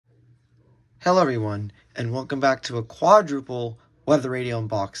Hello everyone, and welcome back to a quadruple weather radio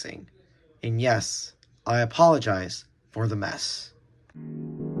unboxing. And yes, I apologize for the mess.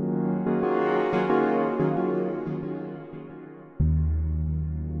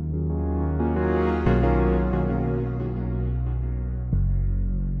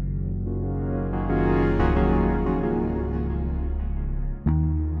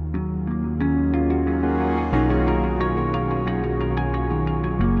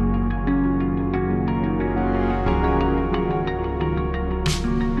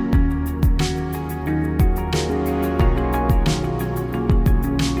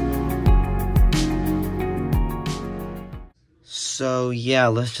 So yeah,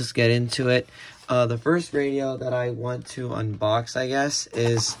 let's just get into it. The first radio that I want to unbox, I guess,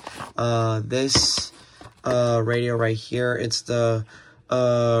 is this radio right here. It's the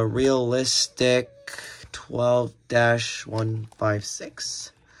Realistic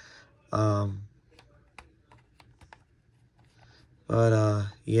 12-156.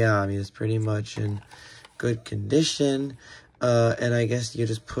 Yeah, I mean, it's pretty much in good condition. And I guess you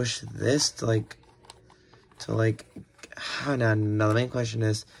just push this to like no, the main question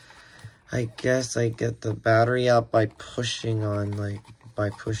is, I guess I get the battery out by pushing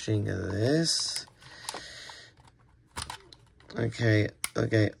this. Okay,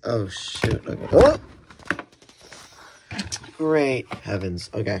 oh shoot, okay. Oh! Great heavens,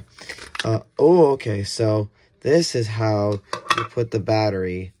 okay. Okay, so this is how you put the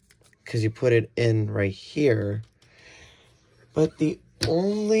battery, because you put it in right here. But the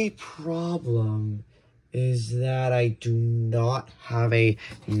only problem is that I do not have a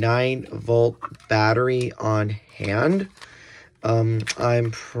 9-volt battery on hand.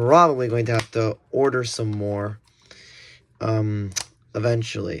 I'm probably going to have to order some more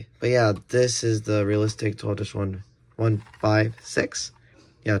eventually. But yeah, this is the Realistic 12-156.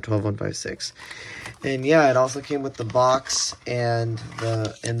 Yeah, 12-156. And yeah, it also came with the box and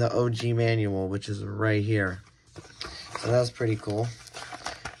the OG manual, which is right here. So that's pretty cool.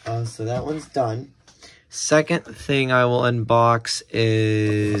 So that one's done. Second thing I will unbox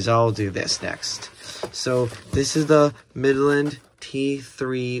is, I'll do this next. So this is the Midland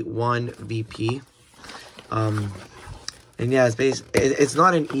T31VP. And yeah, it's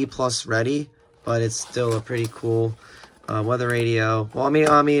not an E+ ready, but it's still a pretty cool weather radio. Well, I mean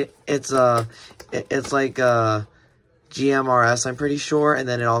it's like a GMRS, I'm pretty sure, and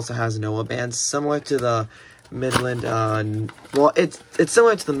then it also has NOAA bands, similar to the Midland, well, it's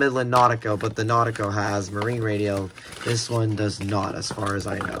similar to the Midland Nautico, but the Nautico has marine radio. This one does not, as far as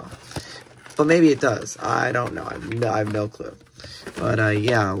I know. But maybe it does. I don't know. I have no clue. But,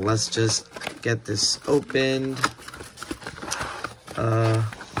 yeah, let's just get this opened. Let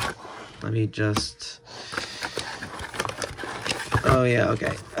me just... Oh, yeah,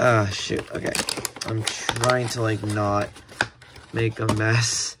 okay. Shoot, okay. I'm trying to, like, not make a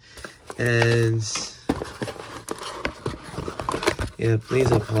mess. And... yeah, please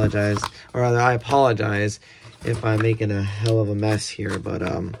apologize, or rather, I apologize if I'm making a hell of a mess here, but,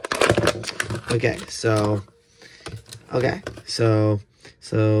 okay, so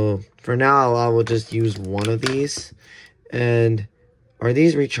for now, I will just use one of these, and are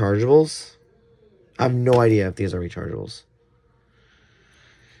these rechargeables? I have no idea if these are rechargeables.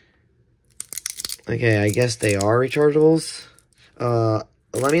 Okay, I guess they are rechargeables.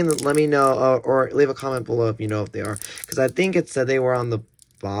 Let me know, or leave a comment below if you know if they are, because I think it said they were on the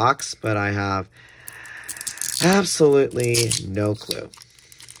box, but I have absolutely no clue.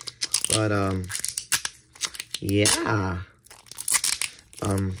 But yeah.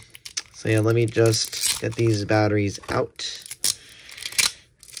 So yeah, let me just get these batteries out,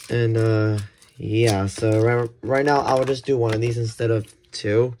 and yeah. So right now I will just do one of these instead of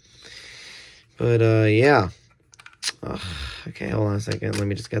two. But yeah. Okay, hold on a second. Let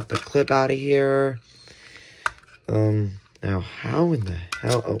me just get the clip out of here. Now, how in the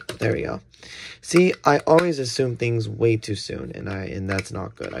hell? Oh, there we go. See, I always assume things way too soon, and that's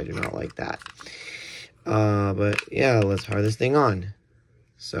not good. I do not like that. But yeah, let's power this thing on.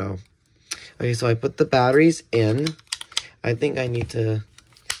 So, okay, so I put the batteries in. I think I need to...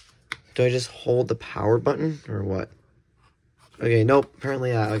 do I just hold the power button, or what? Okay, nope.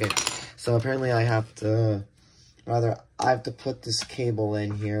 Apparently, okay. So apparently I have to... rather, I have to put this cable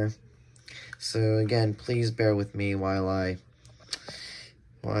in here. So again, please bear with me while I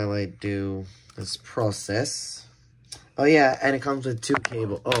do this process. Oh yeah, and it comes with two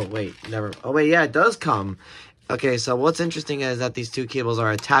cables. Oh wait, oh wait, yeah, it does come. Okay, so what's interesting is that these two cables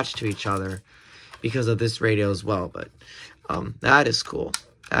are attached to each other because of this radio as well. But that is cool.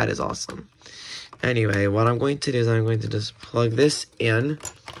 That is awesome. Anyway, what I'm going to do is I'm going to just plug this in.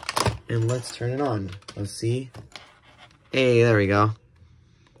 And let's turn it on. Let's see. Hey, there we go.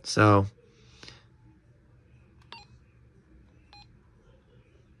 So,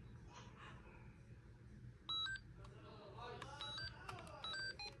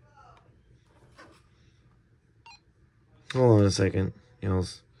 hold on a second,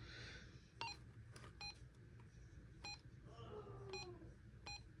 Yells.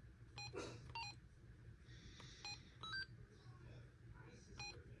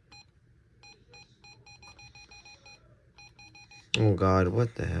 Oh God,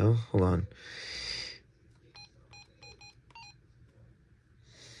 what the hell? Hold on.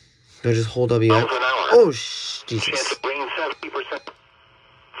 Do I just hold W? Oh, Jesus. Chance of rain 70%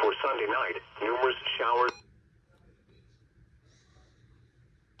 for Sunday night. Numerous showers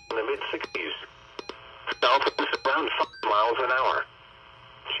in the mid-60s. South winds around 5 miles an hour.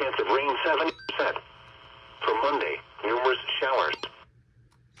 Chance of rain 70% for Monday. Numerous showers.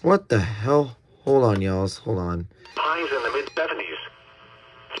 What the hell? Hold on, y'all. Hold on. Highs in the mid-70s.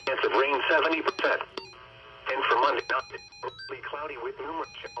 Chance of rain 70%. And for Monday night, mostly cloudy with numerous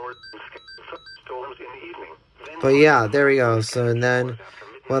showers and storms in the evening. But yeah, there we go. So and then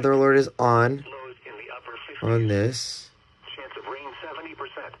weather alert is on this. Chance of rain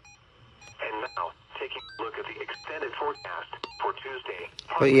 70%. And now taking a look at the extended forecast for Tuesday.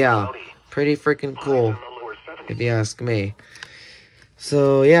 But yeah, pretty freaking cool, if you ask me.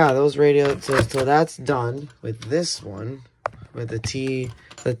 So yeah, those radio. So that's done with this one, with the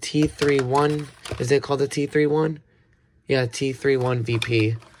T31. Is it called the T31? Yeah,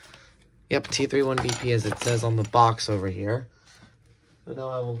 T31VP. Yep, T31VP as it says on the box over here. So now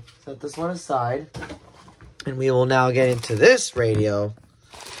I will set this one aside, and we will now get into this radio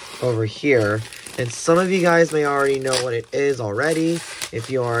over here. And some of you guys may already know what it is already if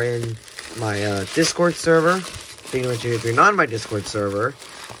you are in my Discord server. Speaking of which, if you're not in my Discord server,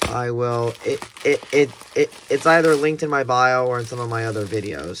 I will. It's either linked in my bio or in some of my other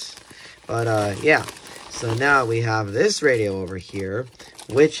videos. But yeah. So now we have this radio over here,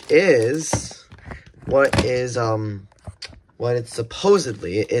 which is what it's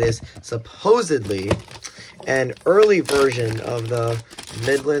supposedly. It is supposedly an early version of the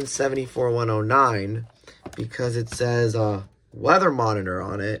Midland 74109 because it says weather monitor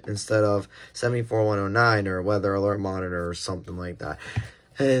on it instead of 74109 or weather alert monitor or something like that.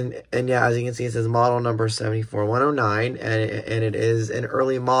 And yeah, as you can see, it says model number 74109, and it is an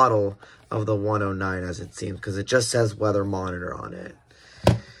early model of the 109 as it seems, because it just says weather monitor on it.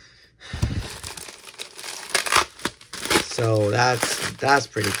 So that's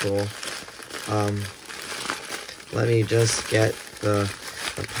pretty cool. Let me just get the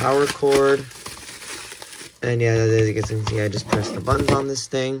power cord. And yeah, as you can see, I just pressed the buttons on this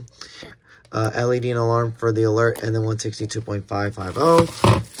thing. LED and alarm for the alert, and then 162.550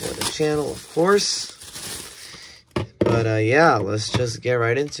 for the channel, of course. But yeah, let's just get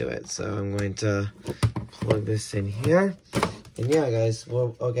right into it. So I'm going to plug this in here. And yeah, guys,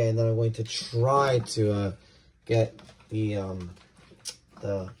 well, okay, and then I'm going to try to get the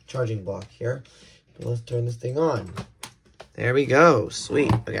charging block here. But let's turn this thing on. There we go.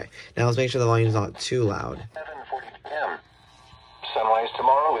 Sweet. Okay. Now let's make sure the volume's not too loud. 7:40 p.m. Sunrise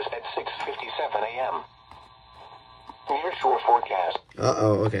tomorrow is at 6:57 a.m. Near shore forecast.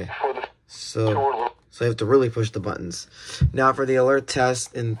 Uh-oh, okay. So I have to really push the buttons. Now for the alert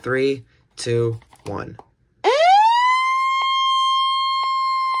test in 3, 2, 1.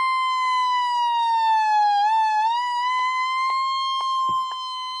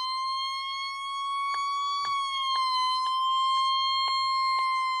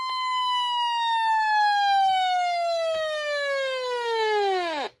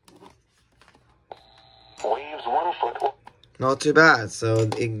 Waves 1 foot. Not too bad. So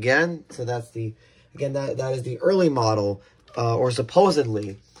again, that is the early model, or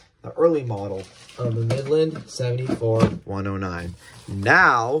supposedly the early model of the Midland 74109.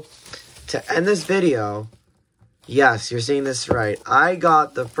 Now, to end this video, yes, you're seeing this right. I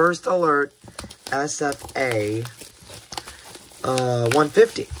got the first alert SFA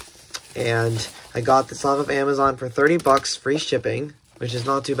 150, and I got this off of Amazon for 30 bucks, free shipping, which is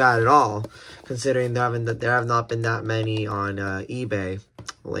not too bad at all, considering there have not been that many on eBay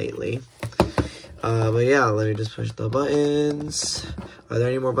lately. But yeah, let me just push the buttons. Are there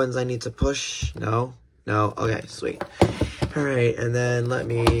any more buttons I need to push? No? No? Okay, sweet. Alright, and then let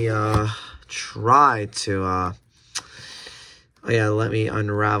me try to let me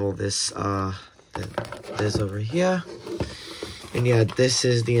unravel this this over here. And yeah, this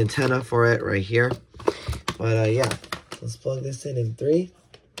is the antenna for it right here. But yeah, let's plug this in 3,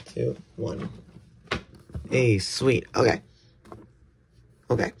 2, 1. Hey, sweet. Okay.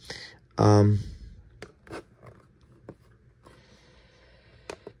 Okay.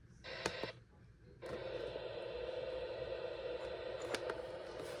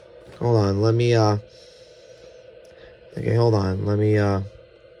 Hold on, let me, okay, hold on, let me,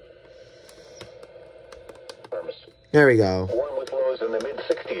 there we go. Warm with lows in the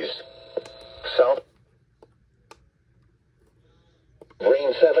mid-60s. South.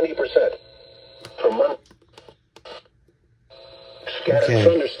 Rain 70%. For month. Scattered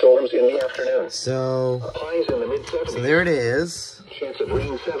thunderstorms in the afternoon. So, Highs in the mid-70s. So there it is. Chance of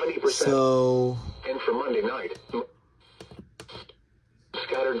rain 70%. So, and for Monday night.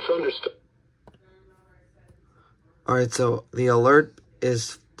 Scattered thunderstorms. Alright, so the alert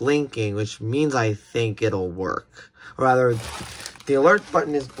is blinking, which means I think it'll work. Or rather, the alert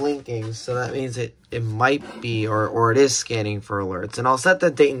button is blinking, so that means it might be, or it is scanning for alerts. And I'll set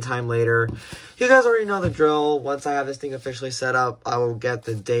the date and time later. You guys already know the drill. Once I have this thing officially set up, I will get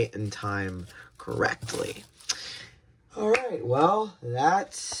the date and time correctly. Alright, well,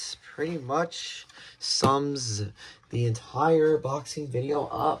 that pretty much sums the entire boxing video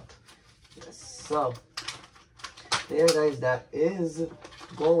up. Yes, so there, guys, that is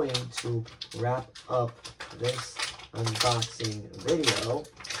going to wrap up this unboxing video.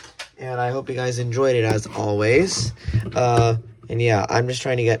 And I hope you guys enjoyed it as always. And yeah, I'm just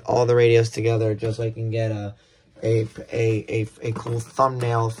trying to get all the radios together just so I can get a cool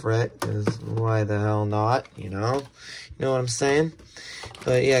thumbnail for it. Because why the hell not, you know? You know what I'm saying?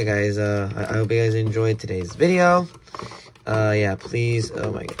 But yeah, guys, I hope you guys enjoyed today's video. Yeah, please.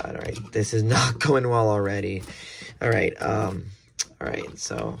 Oh my god, alright. This is not going well already. Alright, alright,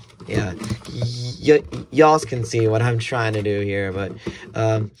 so, yeah, y'all can see what I'm trying to do here, but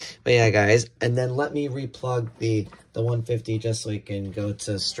yeah, guys, and then let me replug the 150 just so we can go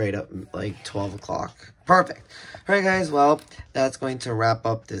to straight up, like, 12 o'clock. Perfect. Alright, guys, well, that's going to wrap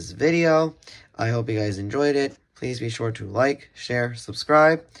up this video. I hope you guys enjoyed it. Please be sure to like, share,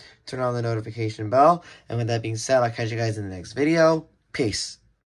 subscribe, turn on the notification bell, and with that being said, I'll catch you guys in the next video. Peace.